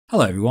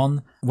Hello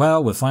everyone,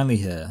 well we're finally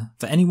here.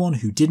 For anyone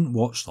who didn't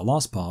watch the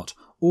last part,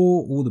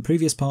 or all the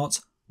previous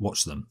parts,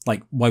 watch them.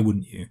 Like, why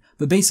wouldn't you?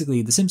 But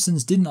basically, The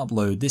Simpsons didn't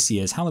upload this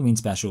year's Halloween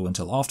special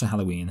until after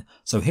Halloween,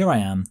 so here I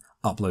am,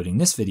 uploading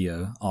this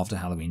video after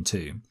Halloween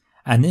 2.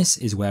 And this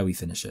is where we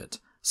finish it.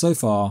 So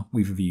far,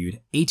 we've reviewed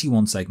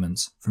 81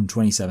 segments from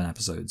 27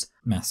 episodes.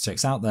 Maths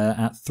checks out there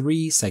at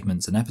 3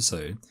 segments an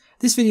episode.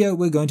 This video,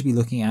 we're going to be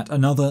looking at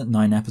another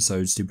 9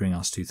 episodes to bring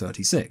us to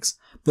 36.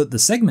 But the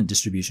segment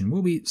distribution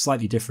will be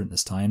slightly different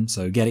this time,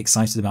 so get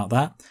excited about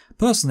that.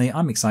 Personally,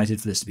 I'm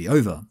excited for this to be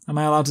over. Am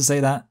I allowed to say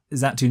that?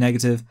 Is that too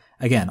negative?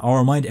 Again, I'll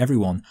remind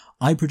everyone,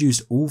 I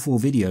produced all 4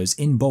 videos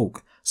in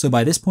bulk, so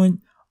by this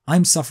point,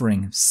 I'm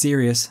suffering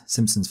serious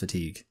Simpsons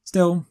fatigue.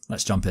 Still,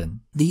 let's jump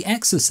in. The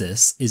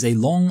Exorcist is a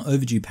long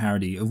overdue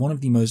parody of one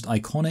of the most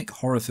iconic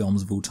horror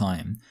films of all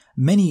time.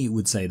 Many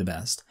would say the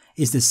best.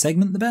 Is this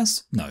segment the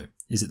best? No.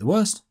 Is it the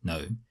worst?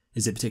 No.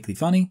 Is it particularly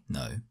funny?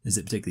 No. Is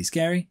it particularly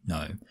scary?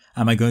 No.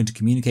 Am I going to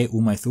communicate all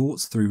my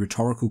thoughts through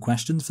rhetorical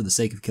questions for the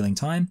sake of killing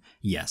time?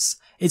 Yes.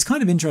 It's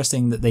kind of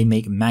interesting that they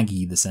make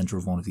Maggie the center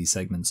of one of these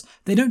segments.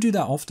 They don't do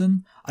that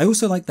often. I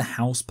also like the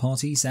house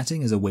party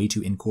setting as a way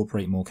to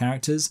incorporate more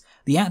characters.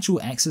 The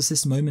actual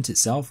Exorcist moment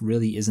itself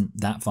really isn't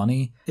that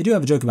funny. They do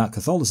have a joke about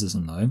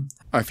Catholicism though.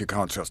 If you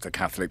can't trust a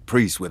Catholic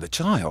priest with a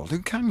child, who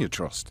can you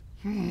trust?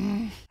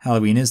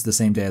 Halloween is the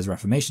same day as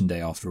Reformation Day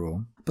after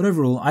all. But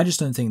overall, I just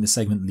don't think the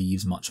segment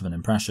leaves much of an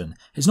impression.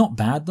 It's not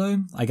bad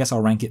though, I guess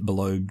I'll rank it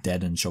below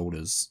Dead and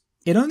Shoulders.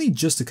 It only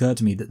just occurred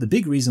to me that the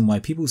big reason why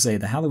people say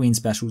the Halloween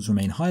specials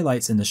remain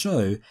highlights in the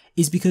show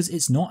is because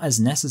it's not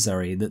as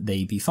necessary that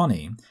they be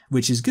funny,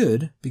 which is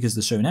good because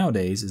the show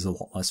nowadays is a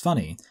lot less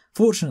funny.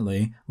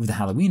 Fortunately, with the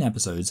Halloween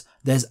episodes,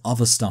 there's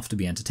other stuff to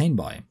be entertained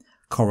by.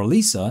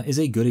 Coralisa is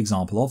a good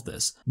example of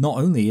this. Not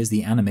only is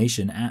the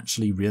animation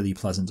actually really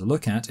pleasant to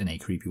look at in a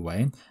creepy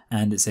way,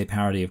 and it's a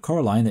parody of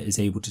Coraline that is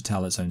able to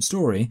tell its own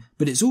story,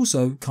 but it's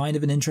also kind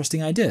of an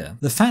interesting idea.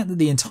 The fact that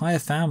the entire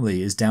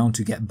family is down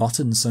to get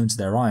buttons sewn to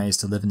their eyes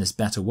to live in this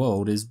better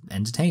world is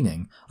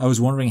entertaining. I was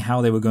wondering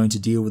how they were going to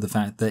deal with the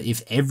fact that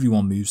if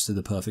everyone moves to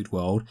the perfect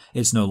world,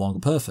 it's no longer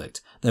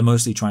perfect. They're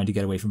mostly trying to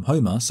get away from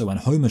Homer, so when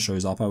Homer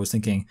shows up I was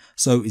thinking,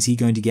 so is he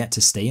going to get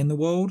to stay in the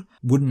world?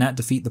 Wouldn't that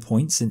defeat the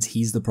point since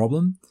he's the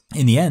problem?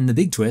 In the end, the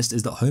big twist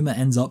is that Homer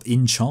ends up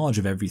in charge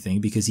of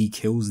everything because he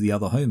kills the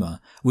other Homer,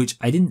 which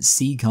I didn't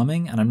see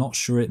coming and I'm not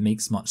sure it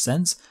makes much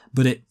sense,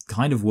 but it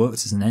kind of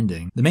works as an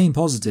ending. The main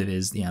positive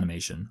is the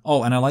animation.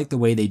 Oh, and I like the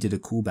way they did a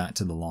callback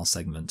to the last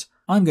segment.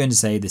 I'm going to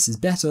say this is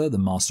better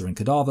than Master and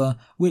Cadaver,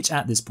 which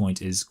at this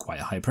point is quite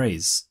a high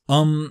praise.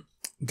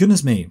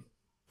 Goodness me,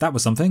 that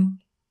was something.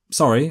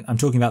 Sorry, I'm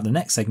talking about the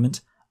next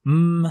segment,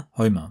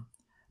 Homer.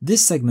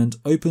 This segment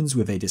opens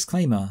with a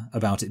disclaimer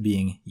about it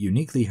being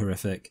uniquely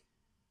horrific,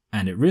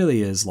 and it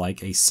really is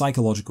like a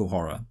psychological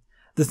horror.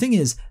 The thing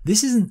is,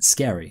 this isn't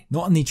scary,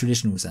 not in the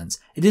traditional sense.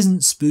 It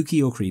isn't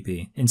spooky or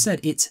creepy. Instead,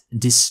 it's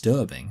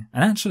disturbing.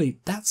 And actually,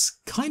 that's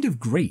kind of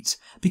great,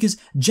 because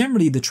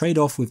generally the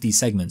trade-off with these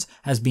segments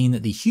has been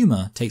that the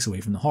humour takes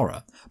away from the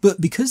horror. But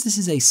because this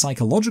is a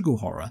psychological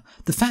horror,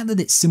 the fact that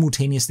it's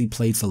simultaneously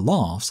played for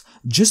laughs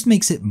just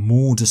makes it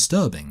more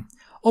disturbing.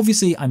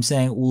 Obviously, I'm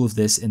saying all of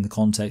this in the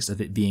context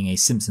of it being a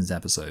Simpsons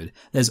episode.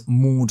 There's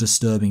more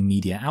disturbing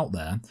media out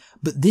there,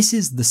 but this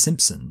is The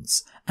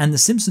Simpsons, and The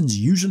Simpsons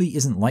usually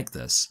isn't like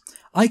this.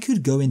 I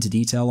could go into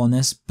detail on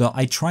this, but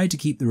I tried to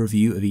keep the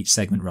review of each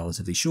segment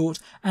relatively short,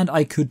 and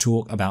I could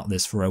talk about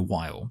this for a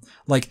while.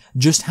 Like,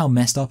 just how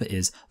messed up it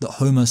is that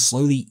Homer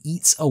slowly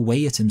eats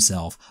away at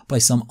himself by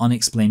some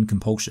unexplained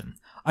compulsion.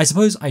 I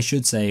suppose I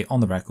should say, on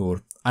the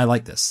record, I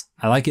like this.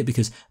 I like it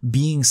because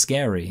being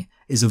scary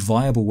is a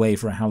viable way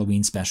for a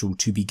Halloween special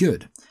to be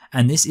good,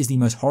 and this is the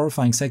most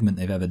horrifying segment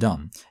they've ever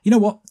done. You know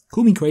what?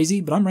 Call me crazy,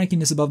 but I'm ranking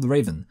this above The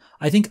Raven.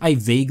 I think I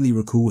vaguely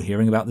recall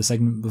hearing about this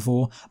segment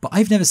before, but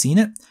I've never seen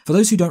it. For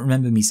those who don't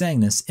remember me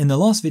saying this, in the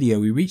last video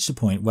we reached a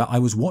point where I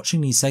was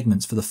watching these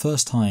segments for the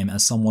first time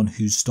as someone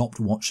who stopped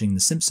watching The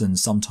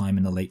Simpsons sometime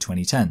in the late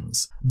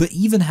 2010s. But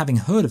even having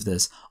heard of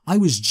this, I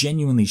was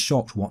genuinely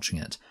shocked watching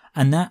it.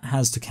 And that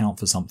has to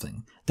count for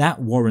something. That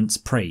warrants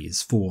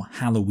praise for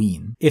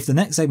Halloween. If the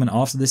next segment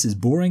after this is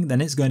boring, then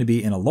it's going to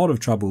be in a lot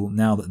of trouble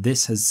now that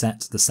this has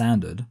set the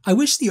standard. I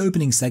wish the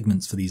opening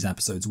segments for these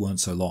episodes weren't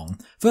so long.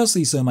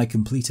 Firstly, so my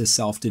completist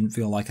self didn't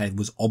feel like I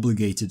was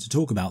obligated to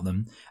talk about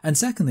them, and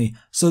secondly,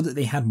 so that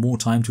they had more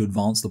time to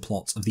advance the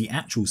plots of the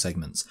actual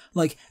segments.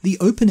 Like, the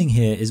opening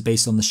here is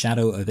based on the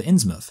Shadow over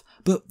Innsmouth,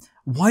 but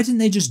why didn't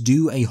they just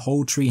do a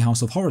whole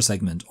Treehouse of Horror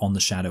segment on the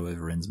Shadow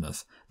over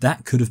Innsmouth?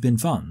 That could have been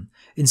fun.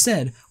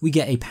 Instead, we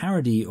get a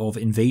parody of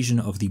Invasion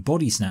of the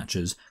Body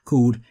Snatchers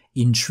called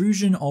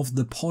Intrusion of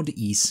the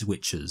Pod-E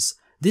Switchers.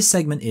 This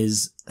segment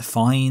is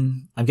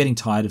fine. I'm getting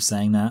tired of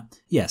saying that.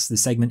 Yes,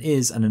 this segment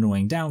is an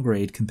annoying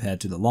downgrade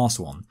compared to the last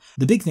one.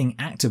 The big thing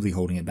actively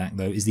holding it back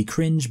though is the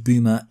cringe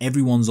boomer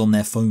everyone's on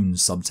their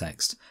phones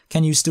subtext.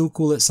 Can you still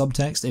call it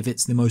subtext if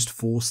it's the most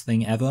forced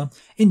thing ever?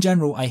 In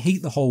general, I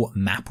hate the whole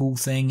Maple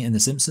thing in The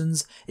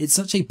Simpsons. It's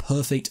such a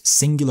perfect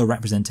singular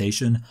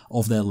representation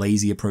of their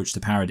lazy approach to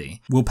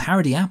parody. We'll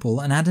parody Apple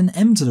and add an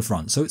M to the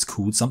front so it's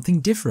called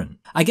something different.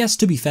 I guess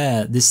to be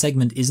fair, this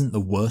segment isn't the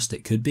worst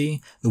it could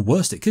be. The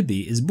worst it could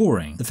be is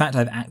boring. The fact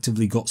I've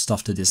actively got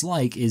stuff to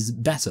dislike is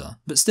better.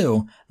 But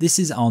still, this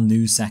is our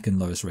new second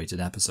lowest rated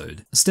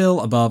episode.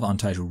 Still above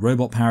Untitled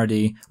Robot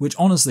Parody, which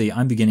honestly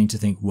I'm beginning to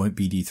think won't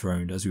be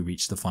dethroned as we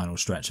reach the final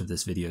stretch of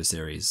this video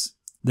series.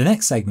 The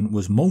next segment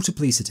was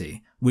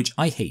Multiplicity, which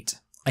I hate.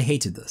 I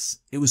hated this.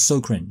 It was so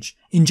cringe.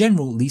 In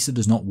general, Lisa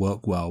does not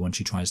work well when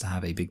she tries to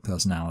have a big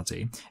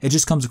personality. It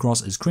just comes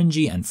across as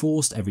cringy and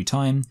forced every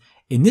time.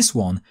 In this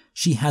one,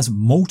 she has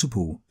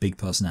multiple big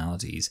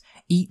personalities,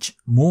 each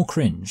more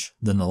cringe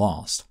than the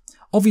last.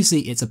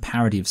 Obviously, it's a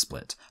parody of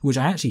Split, which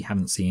I actually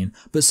haven't seen,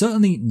 but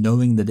certainly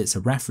knowing that it's a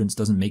reference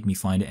doesn't make me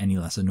find it any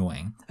less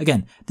annoying.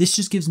 Again, this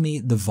just gives me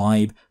the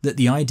vibe that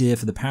the idea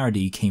for the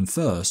parody came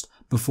first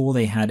before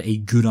they had a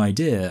good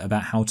idea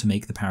about how to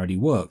make the parody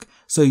work.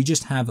 So you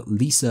just have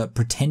Lisa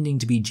pretending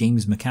to be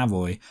James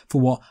McAvoy for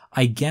what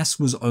I guess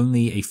was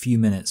only a few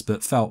minutes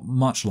but felt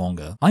much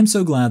longer. I'm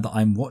so glad that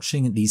I'm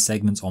watching these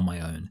segments on my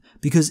own,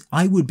 because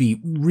I would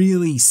be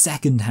really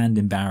second-hand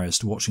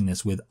embarrassed watching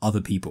this with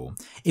other people.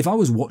 If I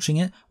was watching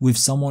it with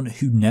someone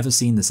who'd never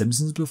seen The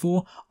Simpsons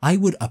before, I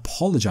would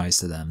apologize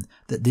to them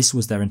that this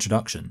was their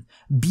introduction.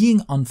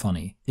 Being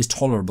unfunny is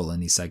tolerable in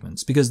these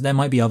segments because there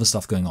might be other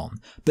stuff going on,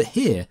 but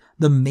here,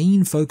 the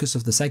main focus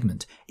of the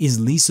segment is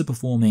Lisa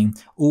performing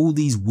all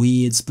these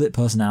weird split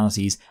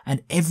personalities,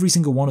 and every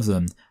single one of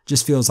them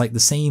just feels like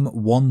the same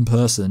one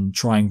person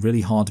trying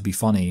really hard to be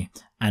funny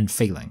and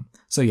failing.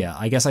 So yeah,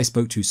 I guess I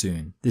spoke too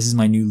soon. This is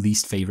my new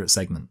least favourite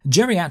segment.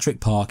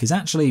 Geriatric Park is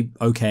actually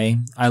okay.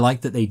 I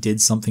like that they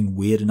did something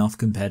weird enough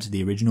compared to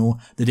the original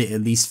that it at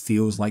least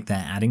feels like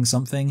they're adding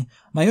something.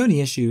 My only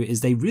issue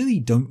is they really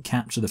don't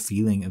capture the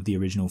feeling of the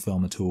original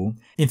film at all.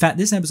 In fact,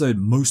 this episode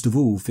most of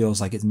all feels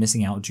like it's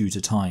missing out due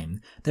to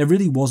time. There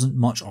really wasn't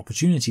much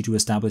opportunity to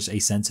establish a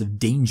sense of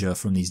danger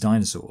from these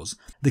dinosaurs.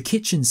 The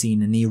kitchen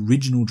scene in the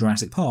original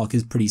Jurassic Park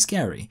is pretty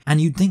scary,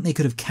 and you'd think they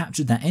could have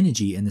captured that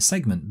energy in the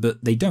segment,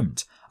 but they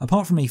don't.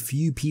 Apart from a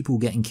few people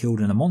getting killed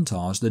in a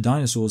montage, the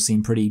dinosaurs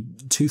seem pretty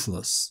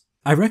toothless.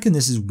 I reckon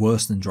this is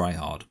worse than Dry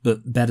Hard,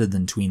 but better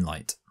than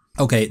Tweenlight.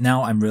 Okay,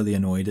 now I'm really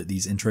annoyed at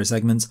these intro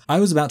segments. I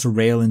was about to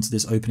rail into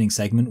this opening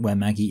segment where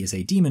Maggie is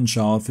a demon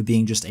child for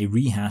being just a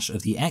rehash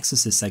of the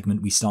Exorcist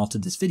segment we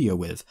started this video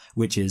with,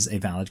 which is a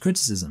valid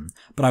criticism.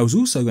 But I was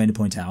also going to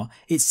point out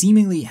it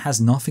seemingly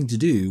has nothing to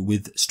do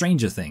with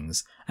Stranger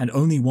Things, and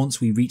only once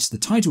we reached the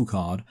title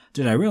card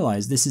did I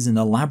realise this is an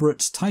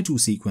elaborate title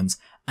sequence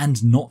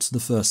and not the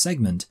first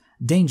segment,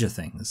 Danger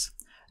Things.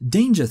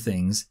 Danger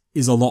Things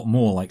is a lot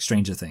more like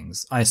Stranger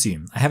Things, I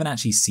assume. I haven't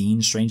actually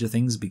seen Stranger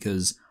Things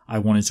because I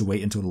wanted to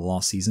wait until the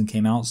last season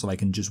came out so I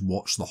can just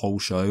watch the whole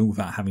show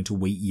without having to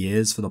wait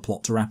years for the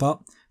plot to wrap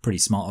up. Pretty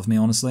smart of me,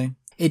 honestly.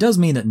 It does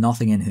mean that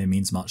nothing in here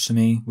means much to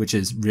me, which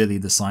is really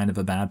the sign of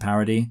a bad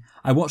parody.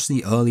 I watched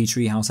the early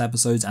Treehouse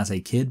episodes as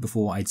a kid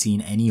before I'd seen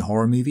any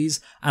horror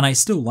movies, and I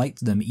still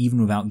liked them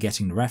even without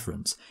getting the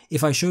reference.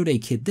 If I showed a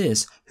kid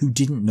this who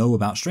didn't know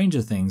about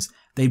Stranger Things,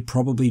 they'd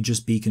probably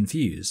just be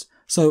confused.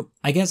 So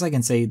I guess I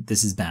can say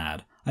this is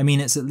bad. I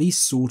mean, it's at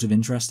least sort of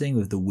interesting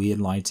with the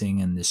weird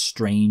lighting and this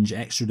strange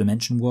extra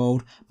dimension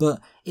world, but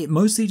it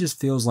mostly just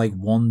feels like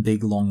one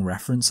big long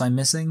reference I'm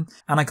missing,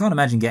 and I can't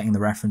imagine getting the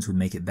reference would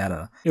make it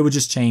better. It would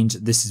just change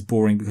 "this is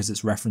boring because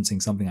it's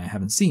referencing something I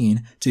haven't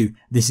seen" to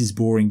 "this is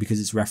boring because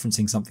it's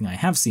referencing something I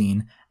have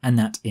seen," and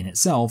that in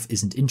itself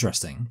isn't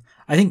interesting.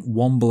 I think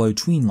one below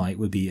Tweenlight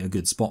would be a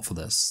good spot for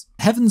this.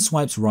 Heaven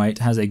Swipes Right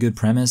has a good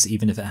premise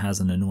even if it has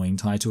an annoying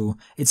title.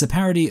 It's a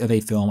parody of a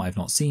film I've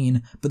not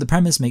seen, but the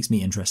premise makes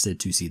me interested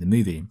to see the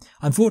movie.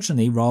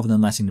 Unfortunately, rather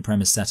than letting the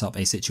premise set up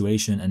a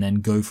situation and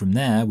then go from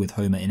there with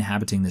Homer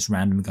inhabiting this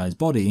random guy's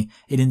body,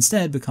 it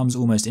instead becomes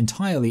almost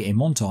entirely a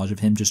montage of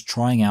him just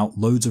trying out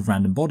loads of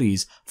random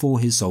bodies for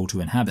his soul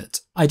to inhabit.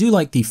 I do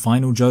like the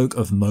final joke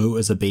of Moe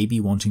as a baby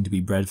wanting to be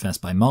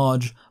breadfast by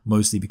Marge,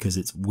 mostly because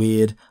it's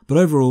weird, but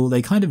overall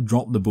they kind of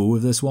dropped the ball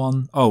with this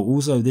one. Oh,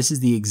 also this is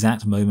the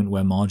exact moment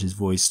where Marge's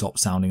voice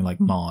stops sounding like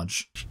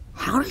Marge.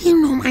 How do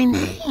you know my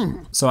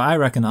name? So I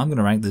reckon I'm going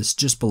to rank this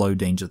just below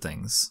Danger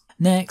Things.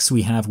 Next,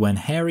 we have When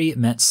Harry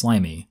Met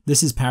Slimy.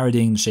 This is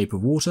parodying The Shape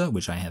of Water,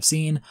 which I have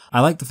seen. I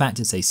like the fact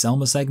it's a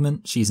Selma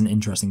segment. She's an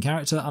interesting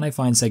character, and I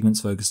find segments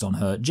focused on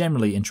her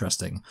generally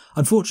interesting.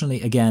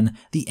 Unfortunately, again,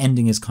 the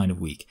ending is kind of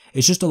weak.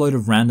 It's just a load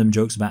of random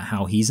jokes about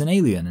how he's an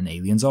alien and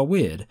aliens are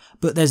weird,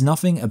 but there's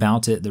nothing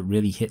about it that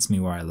really hits me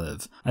where I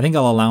live. I think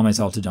I'll allow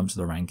myself to jump to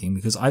the ranking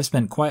because I've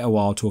spent quite a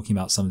while talking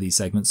about some of these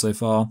segments so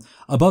far,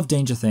 above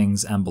Danger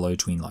Things and below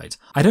Tweenlight.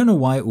 I don't know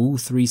why all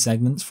three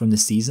segments from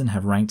this season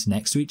have ranked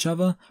next to each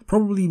other.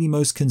 probably the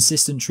most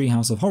consistent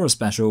Treehouse of Horror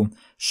special.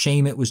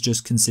 Shame it was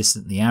just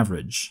consistently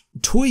average.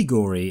 Toy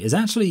Gory is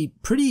actually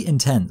pretty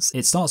intense.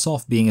 It starts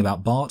off being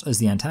about Bart as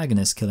the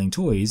antagonist killing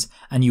toys,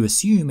 and you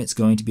assume it's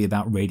going to be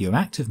about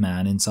Radioactive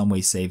Man in some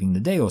way saving the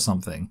day or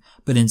something,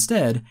 but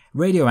instead,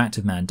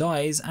 Radioactive Man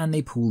dies and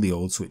they pull the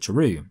old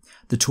switcheroo.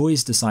 The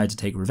toys decide to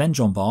take revenge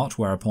on Bart,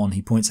 whereupon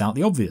he points out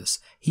the obvious.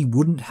 He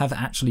wouldn't have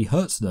actually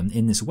hurt them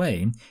in this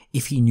way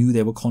if he knew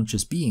they were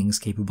conscious beings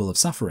capable of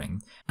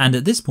suffering. And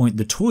at this point,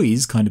 the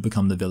toys kind of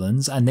become the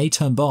villains, and they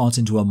turn Bart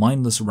into a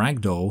mindless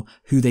ragdoll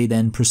who they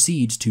then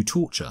proceed to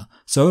torture.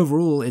 So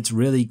overall, it's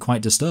really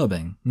quite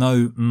disturbing.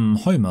 No,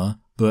 Homer,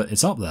 but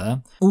it's up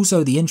there.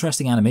 Also, the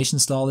interesting animation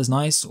style is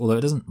nice, although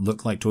it doesn't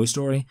look like Toy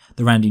Story.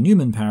 The Randy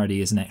Newman parody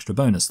is an extra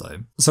bonus though.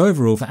 So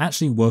overall, for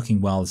actually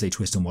working well as a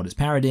twist on what it's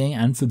parodying,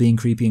 and for being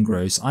creepy and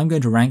gross, I'm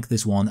going to rank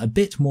this one a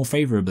bit more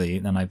favourably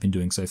than I've been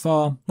doing so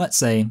far, let's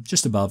say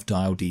just above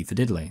Dial D for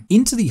Diddley.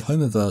 Into the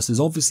Homerverse is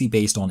obviously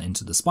based on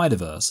Into the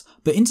Spider-Verse,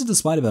 but Into the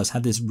Spider-Verse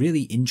had this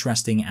really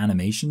interesting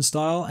animation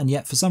style, and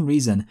yet for some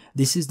reason,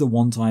 this is the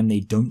one time they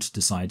don't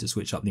decide to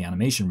switch up the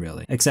animation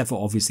really, except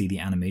for obviously the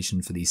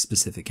animation for these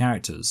specific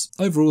characters.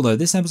 Overall though,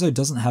 this episode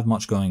doesn't have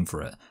much going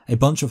for it. A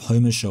bunch of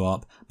Homers show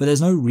up, but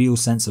there's no real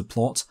sense of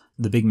plot.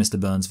 The big Mr.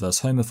 Burns vs.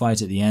 Homer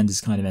fight at the end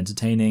is kind of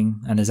entertaining,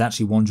 and there's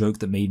actually one joke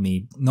that made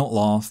me not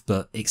laugh,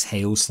 but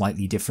exhale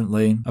slightly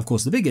differently. Of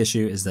course, the big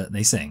issue is that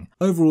they sing.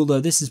 Overall though,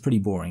 this is pretty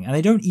boring, and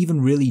they don't even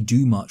really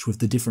do much with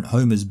the different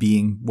Homers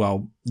being,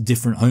 well,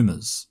 different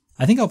Homers.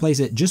 I think I'll place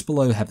it just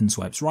below Heaven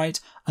Swipes Right,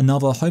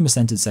 another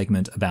Homer-centered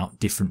segment about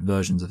different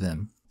versions of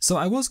him. So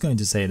I was going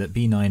to say that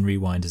B9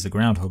 Rewind is a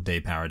Groundhog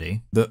Day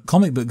parody, but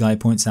Comic Book Guy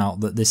points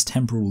out that this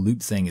temporal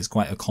loop thing is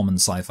quite a common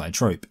sci-fi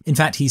trope. In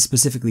fact, he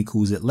specifically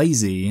calls it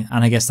lazy,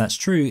 and I guess that's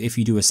true if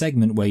you do a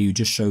segment where you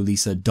just show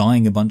Lisa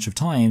dying a bunch of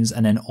times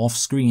and then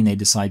off-screen they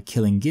decide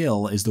killing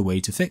Gil is the way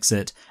to fix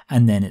it,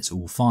 and then it's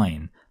all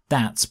fine.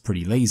 That's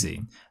pretty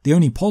lazy. The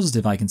only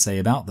positive I can say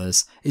about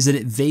this is that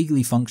it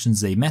vaguely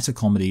functions as a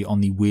meta-comedy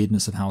on the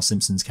weirdness of how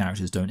Simpsons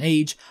characters don't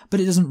age,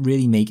 but it doesn't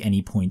really make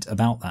any point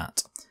about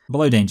that.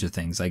 Below Danger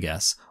Things, I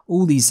guess.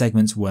 All these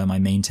segments where my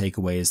main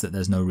takeaway is that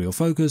there's no real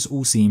focus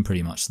all seem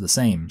pretty much the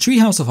same.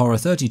 Treehouse of Horror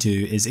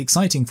 32 is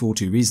exciting for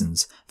two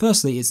reasons.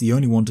 Firstly, it's the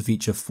only one to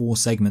feature 4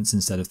 segments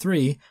instead of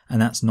 3,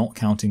 and that's not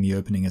counting the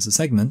opening as a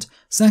segment.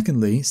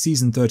 Secondly,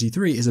 season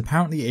 33 is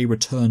apparently a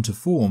return to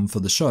form for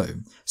the show,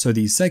 so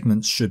these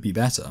segments should be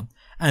better.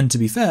 And to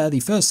be fair, the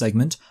first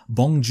segment,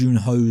 Bong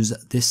Joon-ho's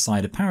This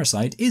Side of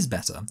Parasite, is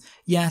better.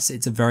 Yes,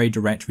 it's a very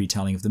direct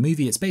retelling of the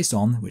movie it's based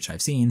on, which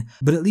I've seen,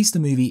 but at least the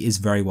movie is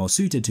very well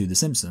suited to The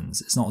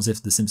Simpsons. It's not as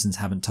if The Simpsons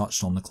haven't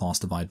touched on the class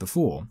divide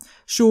before.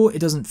 Sure, it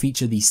doesn't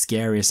feature the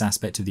scariest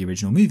aspect of the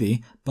original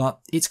movie, but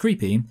it's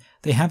creepy.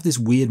 They have this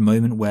weird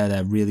moment where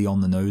they're really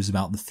on the nose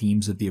about the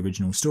themes of the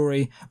original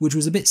story, which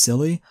was a bit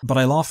silly, but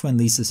I laughed when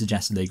Lisa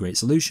suggested a great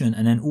solution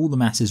and then all the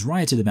masses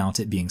rioted about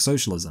it being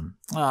socialism.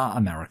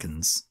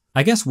 Americans.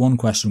 I guess one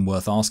question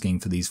worth asking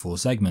for these 4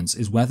 segments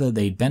is whether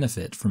they'd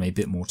benefit from a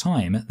bit more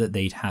time that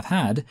they'd have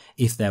had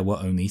if there were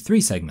only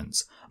 3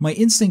 segments. My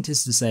instinct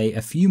is to say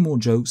a few more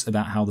jokes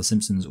about how the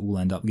Simpsons all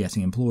end up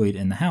getting employed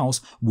in the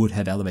house would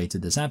have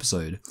elevated this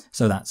episode,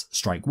 so that's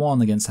strike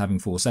 1 against having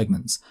 4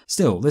 segments.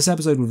 Still, this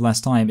episode with less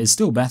time is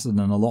still better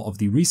than a lot of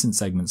the recent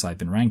segments I've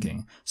been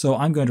ranking, so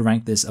I'm going to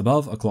rank this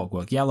above A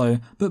Clockwork Yellow,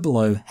 but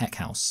below Heck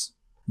House.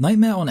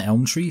 Nightmare on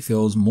Elm Tree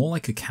feels more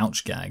like a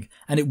couch gag,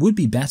 and it would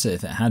be better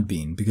if it had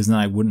been, because then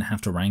I wouldn't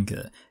have to rank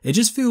it. It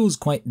just feels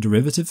quite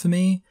derivative for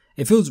me.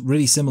 It feels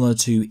really similar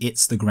to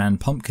It's the Grand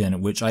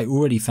Pumpkin, which I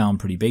already found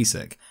pretty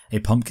basic. A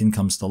pumpkin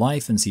comes to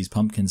life and sees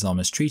pumpkins are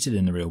mistreated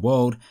in the real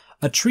world.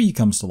 A tree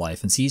comes to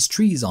life and sees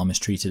trees are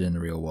mistreated in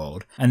the real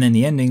world. And then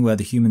the ending where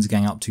the humans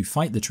gang up to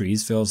fight the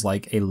trees feels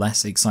like a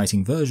less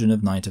exciting version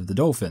of Night of the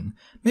Dolphin.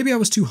 Maybe I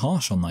was too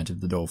harsh on Night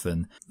of the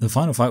Dolphin. The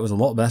final fight was a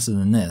lot better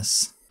than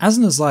this. As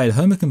an aside,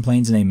 Homer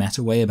complains in a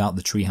meta way about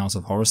the Treehouse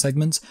of Horror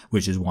segments,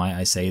 which is why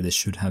I say this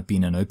should have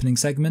been an opening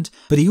segment,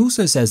 but he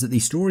also says that the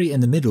story in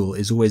the middle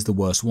is always the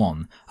worst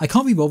one. I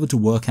can't be bothered to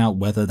work out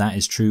whether that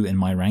is true in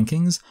my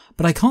rankings,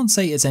 but I can't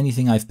say it's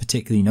anything I've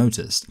particularly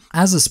noticed.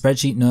 As a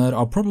spreadsheet nerd,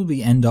 I'll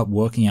probably end up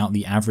working out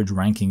the average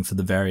ranking for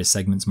the various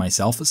segments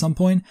myself at some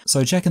point,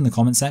 so check in the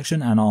comment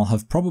section and I'll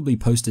have probably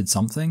posted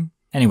something.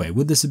 Anyway,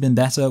 would this have been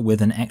better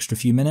with an extra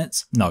few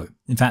minutes? No.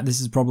 In fact,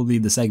 this is probably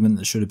the segment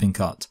that should have been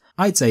cut.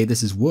 I'd say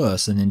this is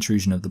worse than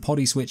Intrusion of the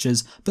Potty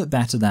Switchers, but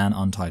better than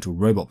Untitled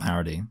Robot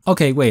Parody.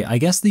 Okay, wait, I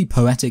guess the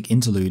poetic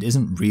interlude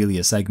isn't really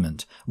a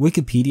segment.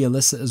 Wikipedia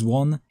lists it as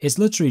one. It's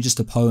literally just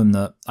a poem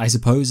that I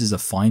suppose is a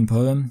fine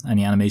poem, and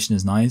the animation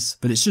is nice,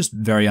 but it's just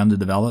very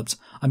underdeveloped.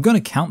 I'm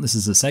going to count this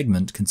as a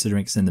segment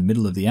considering it's in the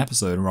middle of the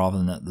episode rather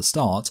than at the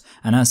start,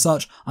 and as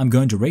such, I'm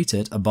going to rate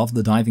it above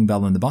The Diving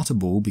Bell and the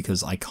Butterball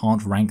because I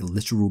can't rank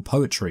literal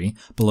poetry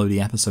below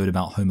the episode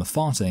about Homer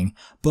farting,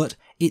 but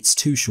it's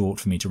too short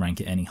for me to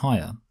rank it any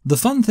higher. The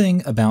fun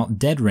thing about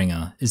Dead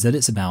Ringer is that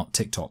it's about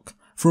TikTok.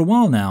 For a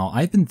while now,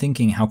 I've been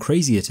thinking how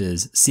crazy it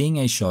is seeing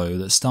a show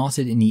that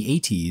started in the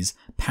 80s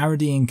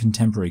parodying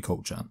contemporary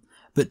culture.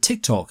 But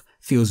TikTok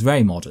feels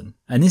very modern,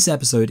 and this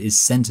episode is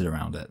centered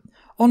around it.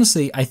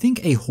 Honestly, I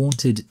think a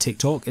haunted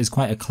TikTok is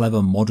quite a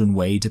clever modern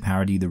way to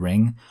parody The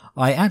Ring.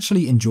 I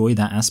actually enjoy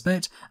that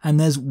aspect, and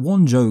there's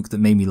one joke that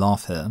made me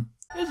laugh here.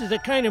 This is the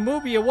kind of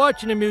movie you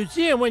watch in a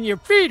museum when your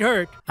feet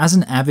hurt. As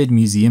an avid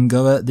museum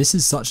goer, this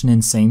is such an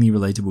insanely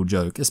relatable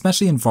joke.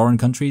 Especially in foreign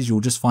countries,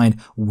 you'll just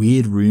find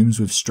weird rooms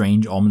with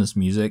strange ominous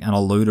music and a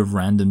load of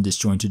random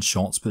disjointed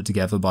shots put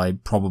together by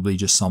probably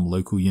just some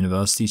local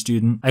university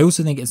student. I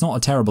also think it's not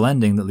a terrible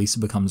ending that Lisa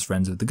becomes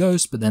friends with the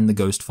ghost, but then the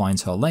ghost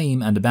finds her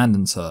lame and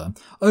abandons her.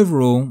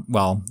 Overall,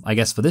 well, I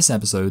guess for this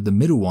episode, the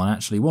middle one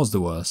actually was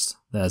the worst.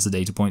 There's a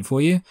data point for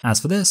you. As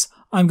for this,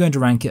 I'm going to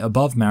rank it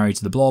above Married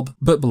to the Blob,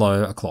 but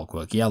below A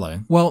Clockwork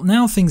Yellow. Well,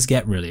 now things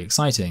get really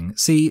exciting.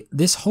 See,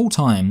 this whole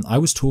time I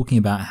was talking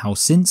about how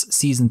since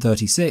season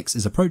 36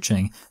 is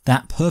approaching,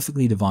 that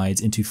perfectly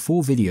divides into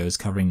 4 videos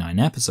covering 9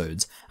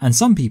 episodes, and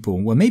some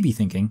people were maybe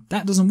thinking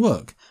that doesn't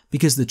work,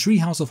 because the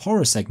Treehouse of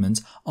Horror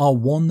segments are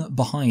one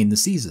behind the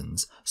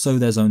seasons, so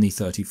there's only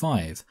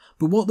 35.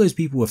 But what those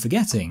people were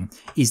forgetting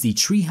is the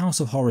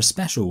Treehouse of Horror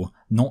special,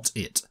 Not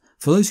It.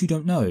 For those who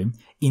don't know,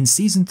 in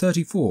season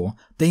 34,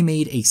 they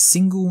made a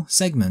single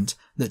segment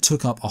that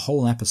took up a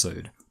whole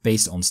episode,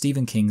 based on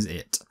Stephen King's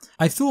It.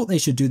 I thought they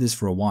should do this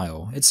for a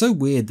while. It's so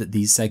weird that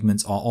these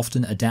segments are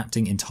often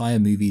adapting entire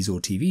movies or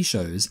TV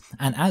shows,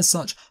 and as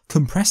such,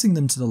 compressing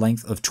them to the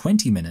length of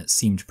 20 minutes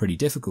seemed pretty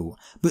difficult,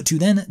 but to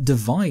then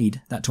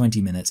divide that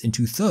 20 minutes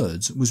into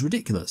thirds was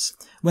ridiculous.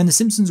 When the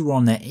Simpsons were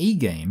on their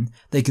A-game,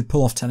 they could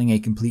pull off telling a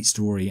complete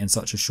story in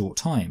such a short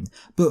time,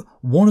 but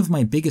one of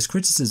my biggest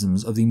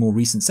criticisms of the more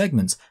recent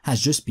segments has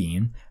just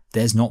been,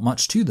 there's not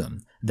much to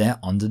them. They're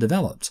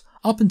underdeveloped.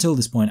 Up until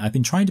this point, I've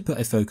been trying to put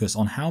a focus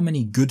on how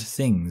many good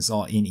things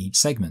are in each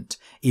segment.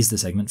 Is the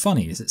segment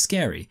funny? Is it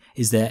scary?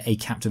 Is there a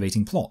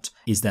captivating plot?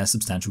 Is there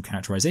substantial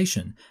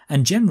characterization?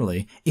 And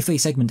generally, if a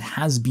segment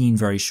has been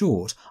very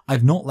short,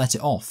 I've not let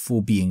it off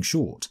for being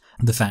short.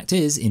 The fact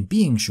is, in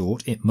being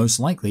short, it most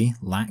likely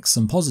lacks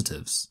some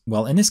positives.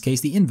 Well, in this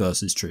case, the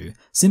inverse is true.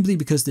 Simply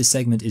because this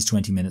segment is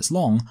 20 minutes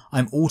long,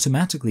 I'm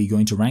automatically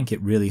going to rank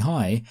it really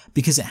high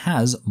because it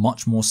has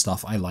much more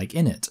stuff I like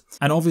in it.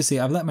 And obviously,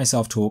 I've let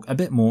myself talk a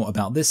bit more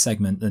about this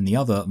segment than the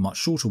other, much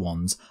shorter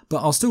ones, but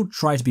I'll still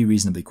try to be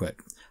reasonably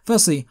quick.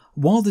 Firstly,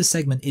 while this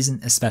segment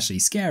isn't especially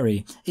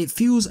scary, it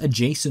feels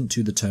adjacent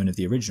to the tone of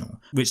the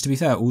original, which to be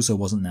fair also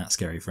wasn't that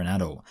scary for an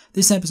adult.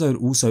 This episode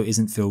also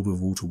isn't filled with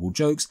wall-to-wall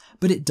jokes,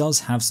 but it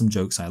does have some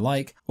jokes I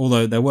like,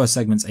 although there were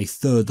segments a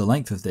third the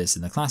length of this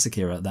in the classic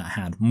era that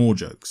had more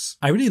jokes.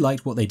 I really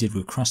liked what they did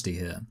with Krusty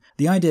here.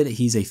 The idea that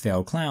he's a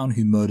failed clown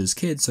who murders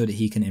kids so that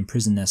he can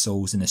imprison their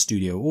souls in a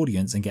studio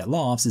audience and get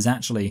laughs is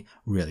actually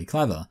really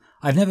clever.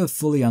 I've never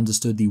fully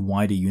understood the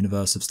wider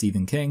universe of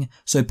Stephen King,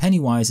 so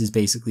Pennywise is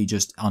basically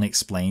just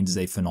unexplained as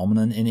a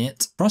phenomenon in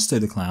it. Krusto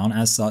the Clown,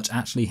 as such,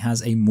 actually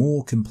has a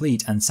more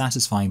complete and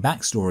satisfying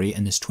backstory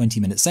in this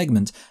 20-minute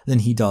segment than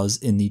he does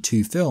in the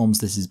 2 films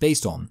this is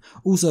based on.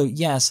 Also,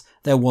 yes,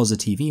 there was a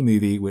TV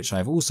movie, which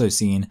I've also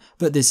seen,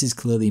 but this is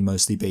clearly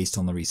mostly based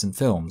on the recent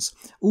films.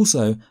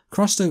 Also,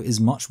 Krusto is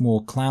much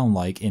more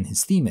clown-like in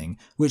his theming,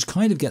 which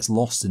kind of gets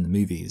lost in the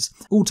movies.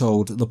 All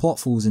told, the plot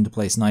falls into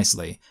place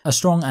nicely. A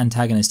strong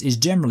antagonist is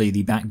generally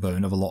the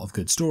backbone of a lot of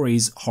good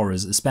stories,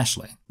 horrors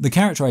especially. The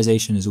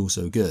characterization is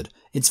also good.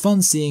 It's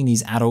fun seeing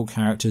these adult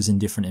characters in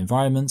different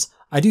environments.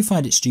 I do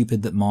find it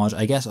stupid that Marge,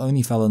 I guess,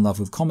 only fell in love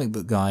with Comic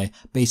Book Guy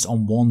based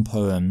on one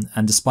poem,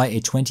 and despite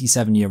a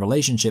 27-year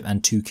relationship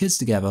and 2 kids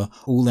together,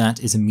 all that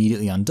is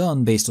immediately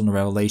undone based on the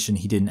revelation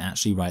he didn't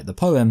actually write the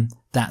poem.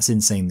 That's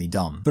insanely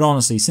dumb. But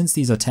honestly, since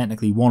these are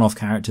technically one-off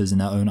characters in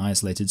their own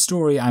isolated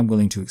story, I'm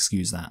willing to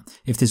excuse that.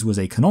 If this was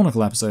a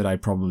canonical episode,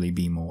 I'd probably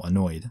be more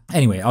annoyed.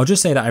 Anyway, I'll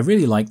just say that I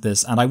really like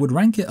this, and I would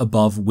rank it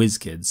above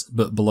WizKids,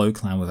 but below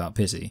Clown Without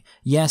Pity.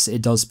 Yes,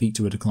 it does speak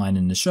to a decline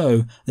in the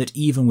show, that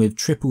even with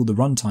triple the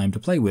runtime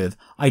to play with,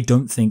 I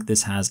don't think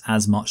this has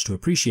as much to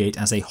appreciate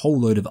as a whole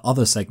load of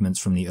other segments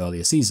from the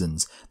earlier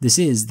seasons. This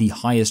is the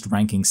highest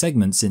ranking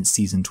segment since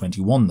season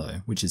 21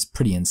 though, which is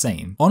pretty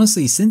insane.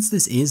 Honestly, since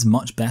this is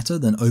much better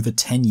than over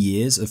 10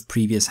 years of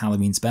previous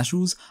Halloween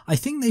specials, I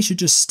think they should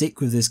just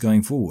stick with this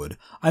going forward.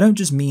 I don't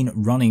just mean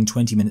running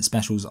 20-minute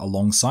specials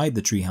alongside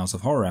the Treehouse of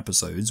Horror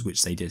episodes,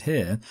 which they did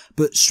here,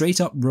 but straight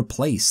up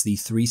replace the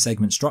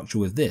 3-segment structure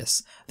with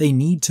this. They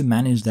need to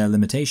manage their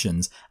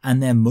limitations,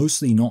 and they're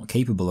mostly not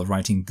capable of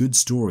writing good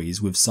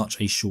stories with such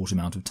a short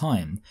amount of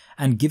time,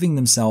 and giving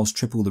themselves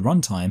triple the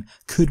runtime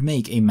could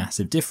make a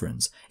massive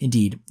difference.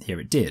 Indeed, here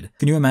it did.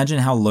 Can you imagine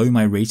how low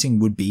my rating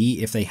would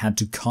be if they had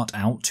to cut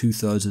out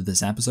 2/3 of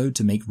this episode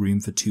to make room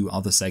for 2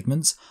 other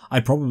segments?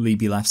 I'd probably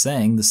be left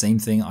saying the same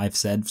thing I've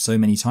said so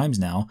many times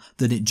now,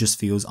 that it just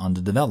feels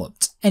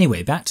underdeveloped.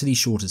 Anyway, back to these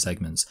shorter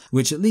segments,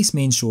 which at least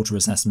means shorter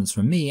assessments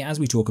from me as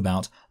we talk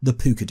about the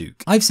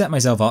Pookadook. I've set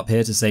myself up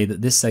here to say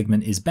that this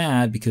segment is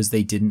bad because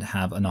they didn't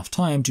have enough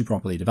time to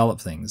properly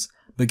develop things.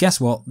 But guess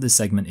what? This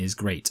segment is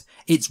great.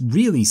 It's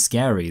really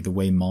scary the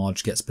way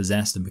Marge gets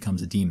possessed and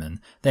becomes a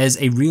demon. There's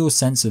a real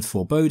sense of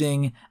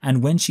foreboding,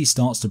 and when she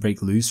starts to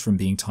break loose from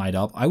being tied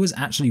up, I was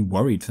actually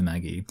worried for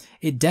Maggie.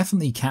 It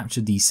definitely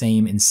captured the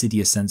same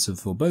insidious sense of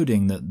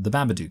foreboding that the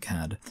Babadook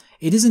had.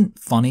 It isn't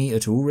funny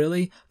at all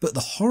really, but the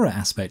horror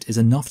aspect is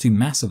enough to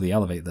massively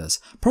elevate this.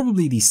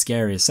 Probably the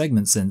scariest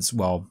segment since,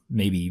 well,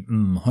 maybe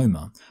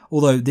Homer.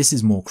 Although this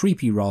is more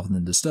creepy rather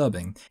than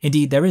disturbing.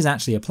 Indeed, there is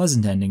actually a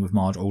pleasant ending with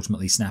Marge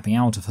ultimately snapping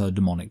out of her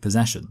demonic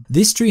possession.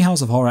 This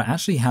Treehouse of Horror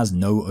actually has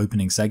no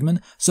opening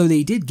segment, so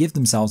they did give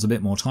themselves a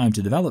bit more time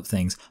to develop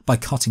things by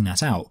cutting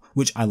that out,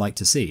 which I like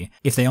to see.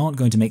 If they aren't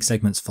going to make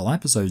segments full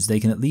episodes, they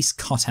can at least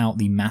cut out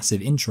the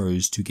massive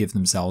intros to give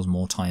themselves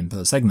more time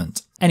per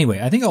segment.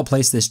 Anyway, I think I'll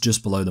place this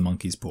just below the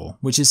monkey's paw,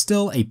 which is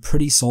still a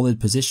pretty solid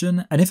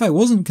position, and if I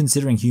wasn't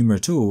considering humour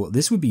at all,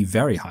 this would be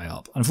very high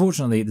up.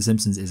 Unfortunately, The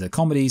Simpsons is a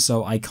comedy,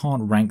 so I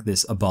can't rank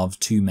this above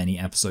too many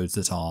episodes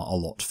that are a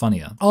lot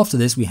funnier. After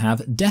this we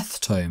have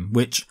Death Tome,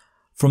 which,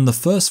 from the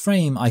first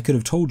frame, I could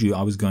have told you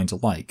I was going to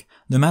like.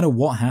 No matter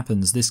what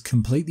happens, this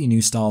completely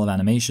new style of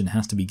animation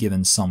has to be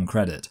given some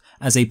credit.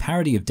 As a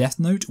parody of Death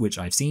Note, which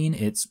I've seen,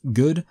 it's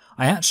good.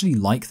 I actually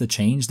like the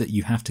change that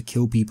you have to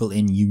kill people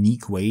in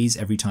unique ways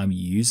every time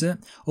you use it,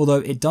 although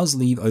it does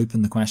leave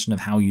open the question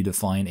of how you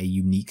define a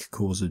unique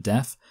cause of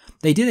death.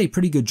 They did a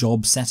pretty good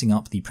job setting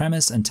up the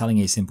premise and telling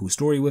a simple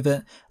story with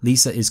it.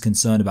 Lisa is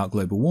concerned about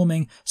global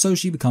warming, so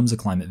she becomes a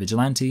climate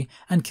vigilante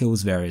and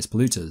kills various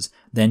polluters.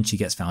 Then she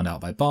gets found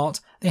out by Bart,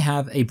 they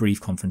have a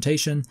brief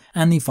confrontation,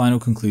 and the final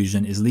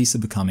conclusion is Lisa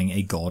becoming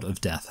a god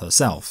of death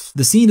herself.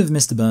 The scene of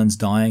Mr. Burns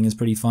dying is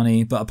pretty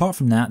funny, but apart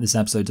from that, this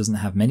episode doesn't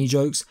have many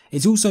jokes.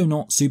 It's also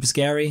not super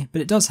scary,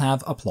 but it does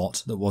have a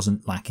plot that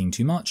wasn't lacking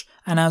too much,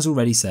 and as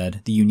already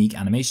said, the unique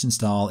animation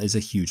style is a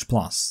huge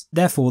plus.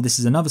 Therefore, this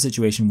is another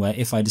situation where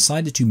if I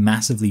decided to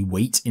massively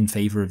weight in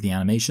favour of the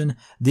animation,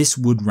 this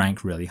would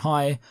rank really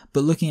high,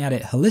 but looking at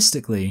it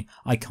holistically,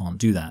 I can't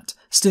do that.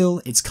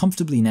 Still, it's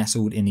comfortably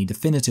nestled in the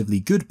definitively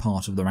good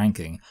part of the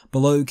ranking.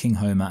 Below King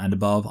Homer and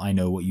above I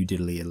Know What You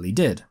Diddly Italy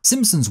Did.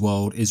 Simpsons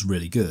World is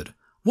really good.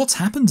 What's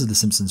happened to the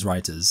Simpsons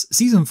writers?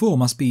 Season 4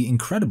 must be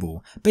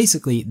incredible.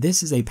 Basically,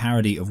 this is a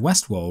parody of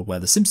Westworld where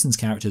the Simpsons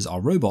characters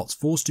are robots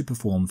forced to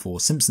perform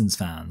for Simpsons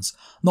fans.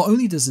 Not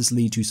only does this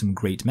lead to some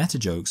great meta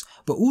jokes,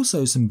 but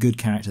also some good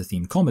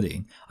character-themed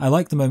comedy. I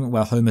like the moment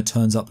where Homer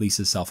turns up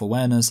Lisa's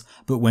self-awareness,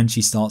 but when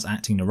she starts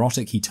acting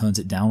neurotic, he turns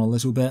it down a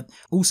little bit.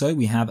 Also,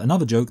 we have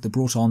another joke that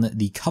brought on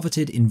the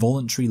coveted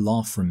involuntary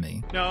laugh from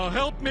me. Now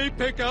help me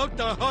pick out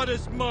the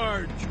hottest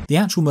Marge. The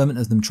actual moment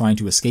of them trying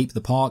to escape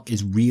the park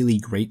is really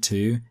great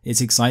too.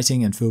 It's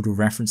exciting and filled with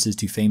references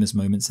to famous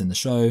moments in the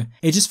show.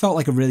 It just felt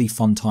like a really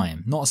fun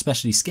time, not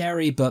especially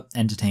scary, but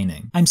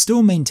entertaining. I'm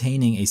still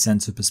maintaining a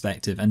sense of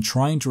perspective and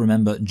trying to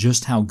remember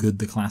just how good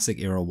the classic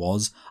era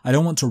was. I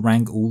don't want to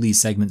rank all these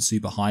segments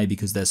super high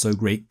because they're so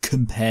great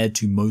compared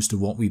to most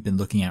of what we've been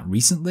looking at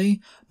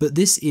recently, but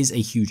this is a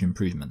huge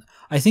improvement.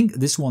 I think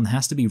this one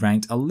has to be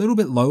ranked a little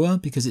bit lower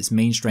because its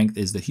main strength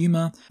is the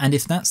humour, and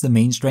if that's the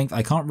main strength,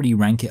 I can't really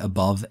rank it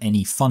above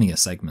any funnier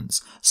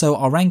segments. So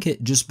I'll rank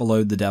it just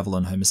below The Devil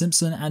and Homer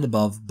Simpson and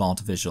above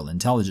Bartificial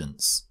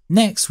Intelligence.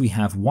 Next, we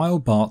have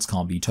Wild Barts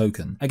Can't Be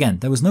Token. Again,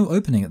 there was no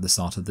opening at the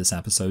start of this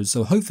episode,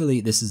 so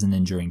hopefully this is an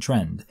enduring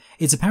trend.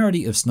 It's a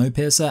parody of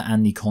Snowpiercer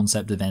and the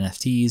concept of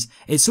NFTs.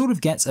 It sort of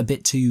gets a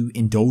bit too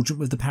indulgent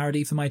with the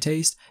parody for my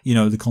taste. You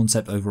know, the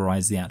concept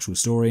overrides the actual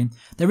story.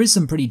 There is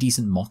some pretty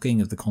decent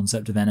mocking of the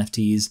concept of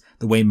NFTs,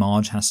 the way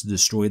Marge has to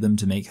destroy them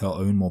to make her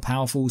own more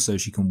powerful so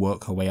she can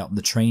work her way up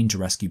the train to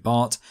rescue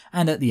Bart,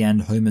 and at the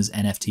end Homer's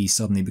NFT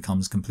suddenly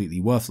becomes completely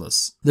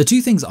worthless. The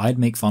two things I'd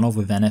make fun of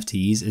with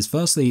NFTs is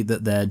firstly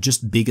that they're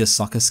just bigger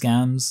sucker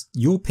scams.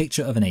 Your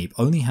picture of an ape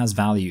only has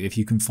value if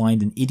you can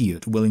find an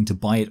idiot willing to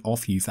buy it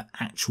off you for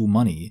actual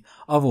money.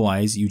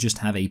 Otherwise, you just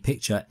have a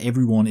picture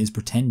everyone is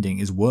pretending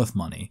is worth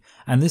money.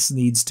 And this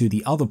leads to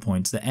the other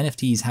point that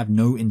NFTs have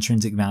no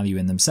intrinsic value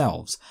in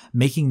themselves,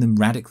 making them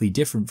radically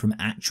different from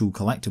actual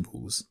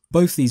collectibles.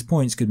 Both these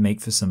points could make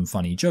for some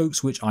funny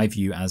jokes, which I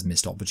view as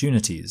missed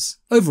opportunities.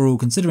 Overall,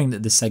 considering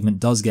that this segment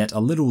does get a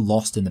little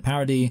lost in the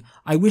parody,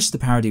 I wish the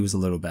parody was a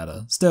little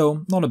better.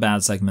 Still, not a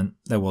bad segment,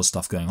 there was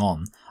stuff going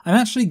on. I'm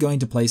actually going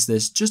to place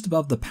this just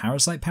above the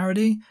Parasite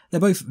parody. They're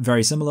both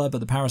very similar, but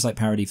the Parasite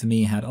parody for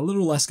me had a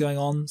little less going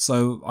on,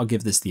 so I'll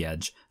give this the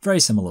edge. Very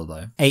similar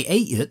though.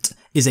 A8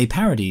 is a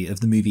parody of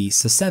the movie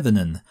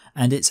Sesevenin,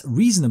 and it's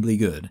reasonably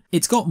good.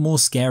 It's got more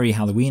scary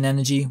Halloween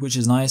energy, which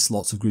is nice,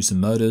 lots of gruesome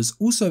murders.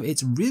 Also,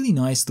 it's really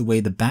nice the way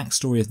the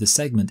backstory of the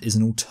segment is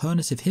an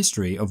alternative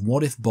history of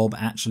what if Bob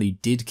actually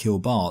did kill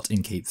Bart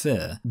in Cape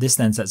Fear. This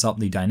then sets up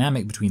the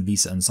dynamic between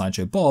Lisa and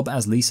Sideshow Bob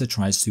as Lisa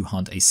tries to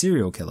hunt a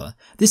serial killer.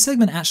 This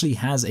segment actually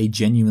has a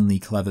genuinely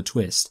clever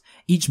twist.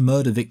 Each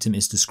murder victim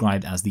is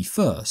described as the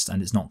first,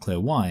 and it's not clear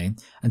why,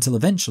 until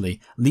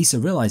eventually Lisa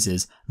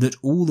realizes that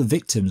all the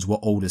victims were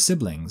older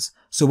siblings.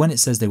 So when it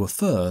says they were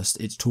first,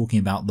 it's talking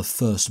about the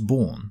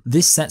firstborn.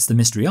 This sets the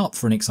mystery up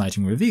for an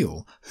exciting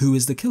reveal. Who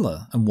is the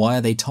killer, and why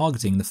are they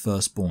targeting the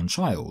firstborn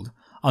child?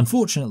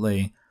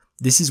 Unfortunately,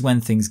 This is when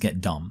things get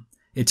dumb.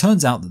 It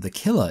turns out that the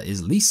killer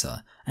is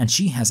Lisa, and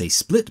she has a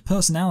split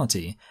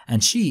personality,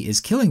 and she is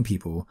killing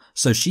people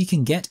so she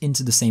can get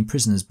into the same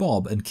prison as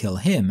Bob and kill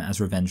him as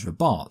revenge for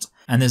Bart.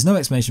 And there's no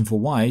explanation for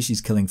why she's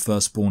killing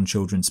firstborn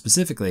children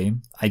specifically.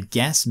 I'd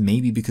guess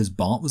maybe because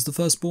Bart was the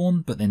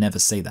firstborn, but they never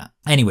say that.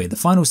 Anyway, the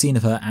final scene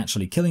of her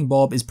actually killing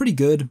Bob is pretty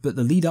good, but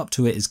the lead up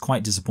to it is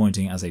quite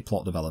disappointing as a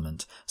plot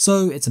development.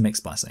 So it's a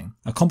mixed blessing.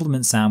 A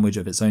compliment sandwich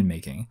of its own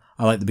making.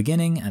 I like the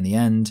beginning and the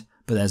end,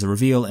 but there's a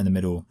reveal in the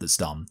middle that's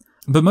dumb.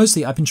 But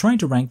mostly, I've been trying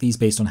to rank these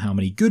based on how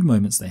many good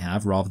moments they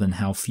have rather than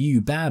how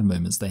few bad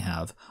moments they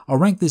have. I'll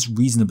rank this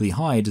reasonably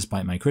high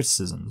despite my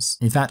criticisms.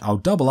 In fact, I'll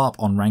double up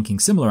on ranking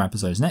similar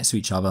episodes next to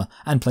each other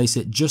and place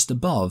it just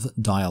above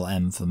Dial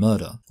M for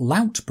Murder.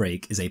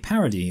 Loutbreak is a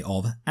parody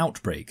of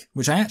Outbreak,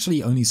 which I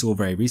actually only saw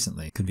very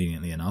recently,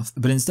 conveniently enough,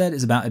 but instead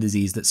is about a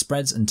disease that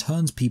spreads and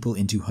turns people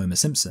into Homer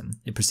Simpson.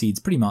 It proceeds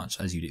pretty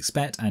much as you'd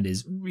expect and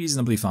is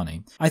reasonably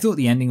funny. I thought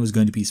the ending was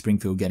going to be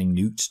Springfield getting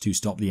nuked to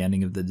stop the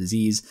ending of the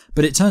disease,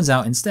 but it turns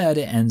out instead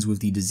it ends with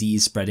the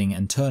disease spreading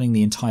and turning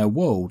the entire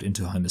world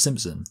into Homer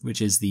Simpson, which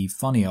is the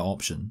funnier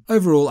option.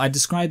 Overall, I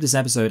describe this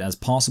episode as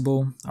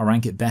passable. I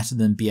rank it better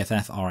than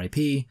BFF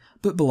RIP,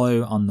 but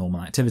below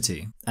Unnormal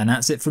Activity. And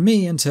that's it from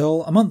me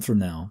until a month from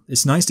now.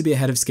 It's nice to be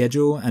ahead of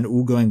schedule, and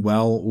all going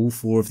well, all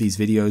 4 of these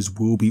videos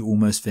will be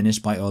almost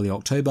finished by early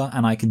October,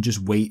 and I can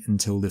just wait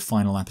until the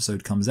final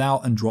episode comes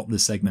out and drop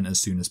this segment as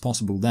soon as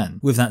possible then.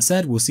 With that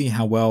said, we'll see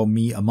how well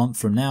me a month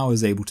from now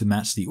is able to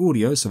match the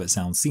audio so it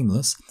sounds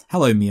seamless.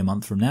 Hello me a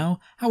month from now,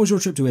 how was your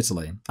trip to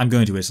Italy? I'm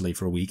going to Italy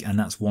for a week, and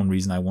that's one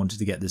reason I wanted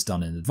to get this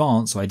done in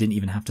advance so I didn't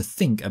even have to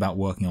think about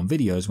working on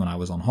videos when I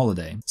was on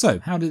holiday. So,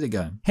 how did it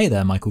go? Hey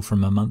there, Michael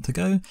from a month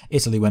ago.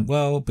 Italy went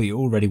well, but you're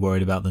already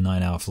worried about the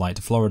 9-hour flight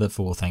to Florida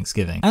for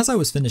Thanksgiving. As I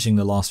was finishing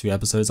the last few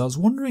episodes, I was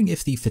wondering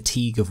if the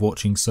fatigue of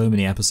watching so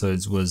many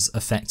episodes was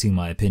affecting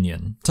my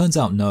opinion. Turns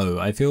out no,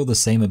 I feel the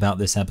same about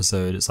this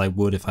episode as I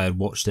would if I had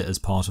watched it as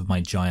part of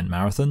my giant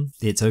marathon.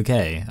 It's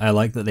okay. I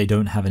like that they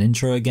don't have an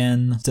intro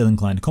again, still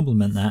inclined to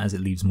compliment that as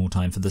it leaves more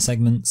time for the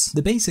segments.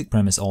 The basic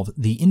premise of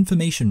the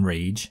information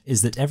rage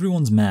is that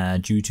everyone's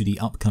mad due to the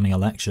upcoming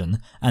election,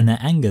 and their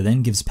anger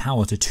then gives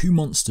power to 2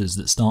 monsters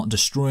that start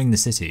destroying the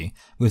city.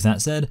 With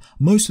that said,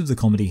 most of the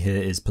comedy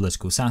here is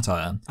political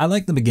satire. I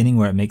like the beginning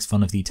where it makes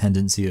fun of the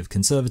tendency of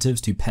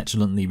conservatives to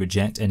petulantly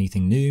reject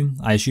anything new.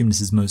 I assume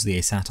this is mostly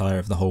a satire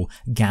of the whole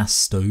gas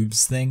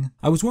stoves thing.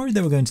 I was worried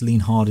they were going to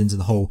lean hard into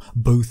the whole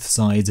both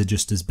sides are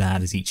just as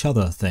bad as each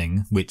other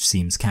thing, which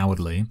seems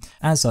cowardly.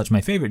 As such,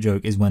 my favourite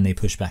joke is when they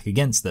push back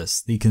against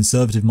this. The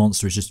conservative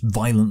monster is just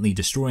violently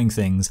destroying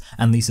things,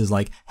 and Lisa's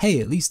like, hey,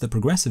 at least the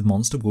progressive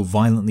monster will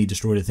violently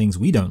destroy the things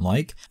we don't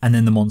like, and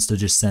then the monster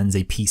just sends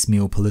a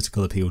piecemeal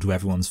political appeal to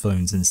everyone's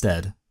phones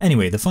instead.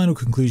 Anyway, the final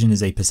conclusion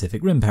is a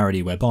Pacific Rim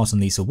parody where Bart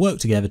and Lisa work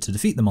together to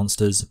defeat the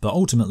monsters, but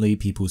ultimately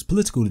people's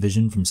political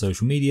division from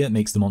social media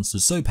makes the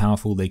monsters so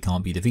powerful they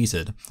can't be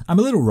defeated. I'm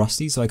a little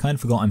rusty, so I kind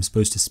of forgot I'm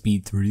supposed to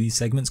speed through these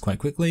segments quite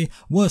quickly.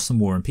 Worse than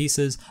War and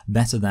Pieces,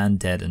 better than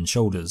Dead and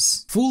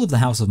Shoulders. Fall of the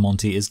House of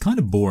Monty is kind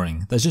of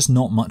boring. There's just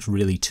not much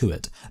really to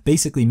it.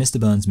 Basically, Mr.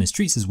 Burns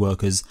mistreats his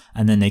workers,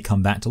 and then they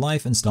come back to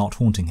life and start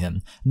haunting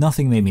him.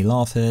 Nothing made me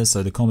laugh here,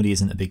 so the comedy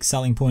isn't a big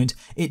selling point.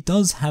 It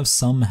does have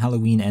some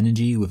Halloween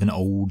energy with an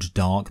old,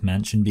 dark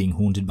mansion being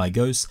haunted by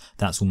ghosts.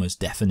 That's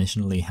almost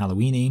definitionally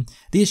Halloween-y.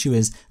 The issue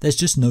is, there's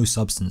just no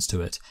substance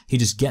to it. He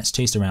just gets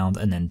chased around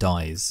and then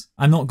dies.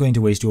 I'm not going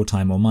to waste your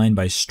time or mine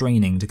by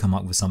straining to come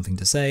up with something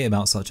to say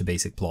about such a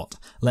basic plot.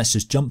 Let's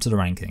just jump to the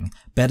ranking.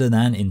 Better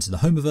than Into the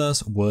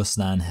Homerverse, worse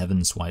than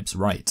Heaven Swipes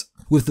Right.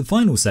 With the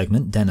final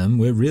segment, Denim,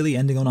 we're really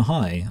ending on a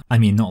high. I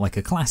mean, not like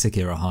a classic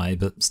era high,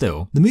 but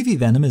still. The movie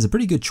Venom is a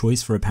pretty good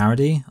choice for a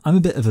parody. I'm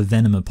a bit of a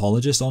Venom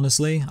apologist,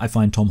 honestly. I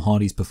find Tom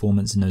Hardy's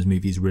performance in those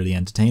movies really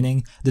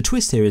entertaining. The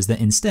twist here is that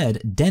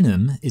instead,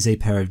 denim is a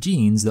pair of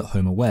jeans that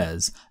Homer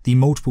wears. The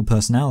multiple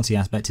personality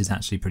aspect is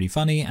actually pretty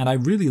funny, and I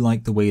really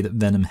like the way that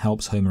Venom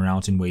helps Homer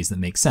out in ways that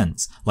make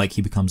sense. Like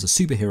he becomes a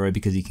superhero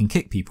because he can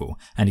kick people,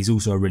 and he's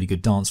also a really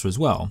good dancer as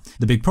well.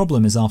 The big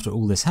problem is after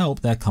all this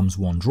help, there comes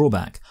one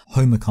drawback.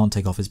 Homer can't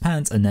take off his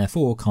pants and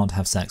therefore can't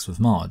have sex with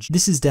Marge.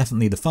 This is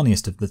definitely the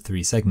funniest of the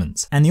 3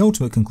 segments, and the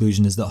ultimate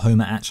conclusion is that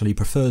Homer actually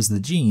prefers the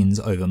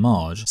jeans over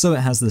Marge, so it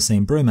has the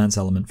same bromance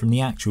element from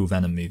the actual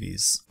Venom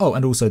movies. Oh,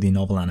 and also the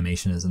novel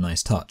animation is a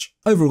nice touch.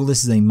 Overall,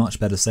 this is a much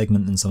better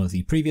segment than some of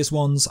the previous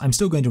ones. I'm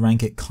still going to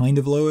rank it kind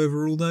of low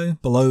overall though,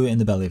 below In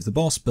the Belly of the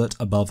Boss, but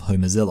above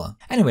Homerzilla.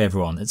 Anyway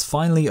everyone, it's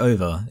finally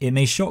over. It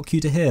may shock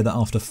you to hear that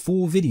after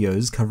 4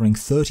 videos covering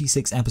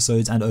 36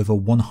 episodes and over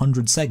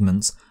 100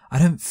 segments, I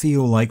don't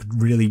feel like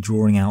really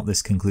drawing out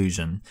this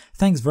conclusion.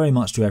 Thanks very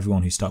much to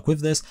everyone who stuck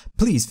with this.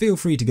 Please feel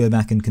free to go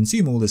back and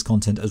consume all this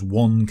content as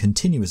one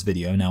continuous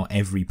video now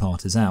every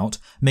part is out.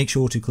 Make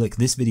sure to click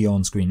this video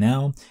on screen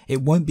now.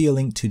 It won't be a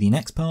link to the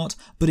next part,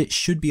 but it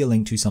should be a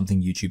link to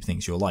something YouTube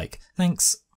thinks you'll like. Thanks.